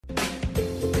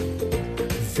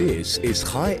This is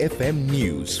ChaiFM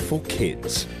News for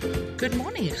Kids. Good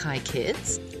morning, Hi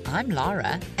Kids. I'm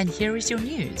Lara, and here is your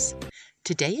news.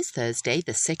 Today is Thursday,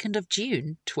 the 2nd of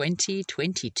June,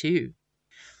 2022.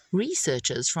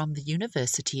 Researchers from the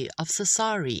University of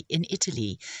Sassari in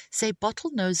Italy say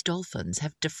bottlenose dolphins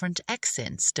have different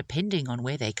accents depending on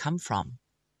where they come from.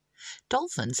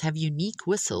 Dolphins have unique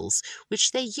whistles which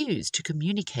they use to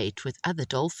communicate with other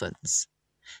dolphins.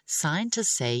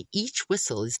 Scientists say each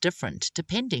whistle is different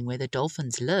depending where the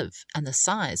dolphins live and the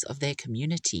size of their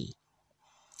community.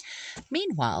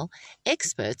 Meanwhile,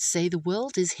 experts say the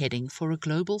world is heading for a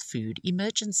global food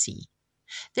emergency.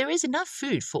 There is enough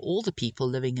food for all the people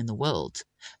living in the world.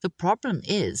 The problem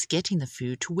is getting the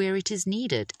food to where it is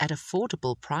needed at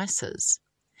affordable prices.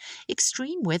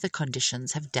 Extreme weather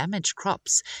conditions have damaged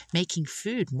crops, making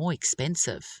food more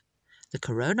expensive. The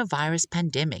coronavirus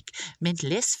pandemic meant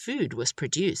less food was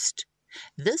produced.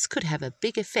 This could have a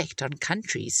big effect on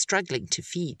countries struggling to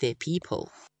feed their people.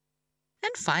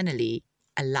 And finally,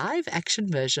 a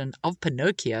live-action version of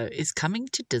Pinocchio is coming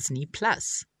to Disney+.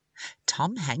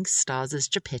 Tom Hanks stars as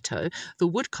Geppetto, the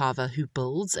woodcarver who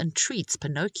builds and treats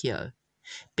Pinocchio.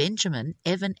 Benjamin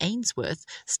Evan Ainsworth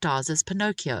stars as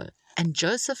Pinocchio, and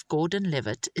Joseph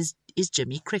Gordon-Levitt is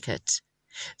Jimmy Cricket.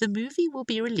 The movie will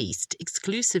be released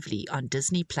exclusively on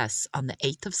Disney Plus on the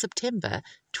 8th of September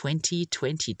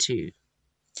 2022.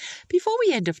 Before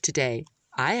we end off today,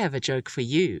 I have a joke for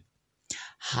you.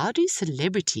 How do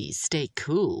celebrities stay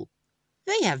cool?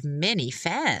 They have many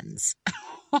fans.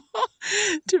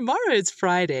 Tomorrow is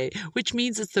Friday, which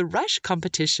means it's the Rush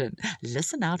competition.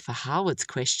 Listen out for Howard's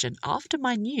question after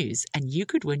my news, and you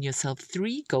could win yourself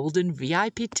 3 golden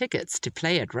VIP tickets to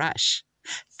play at Rush.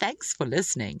 Thanks for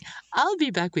listening. I'll be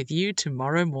back with you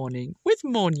tomorrow morning with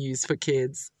more news for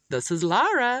kids. This is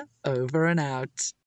Lara, over and out.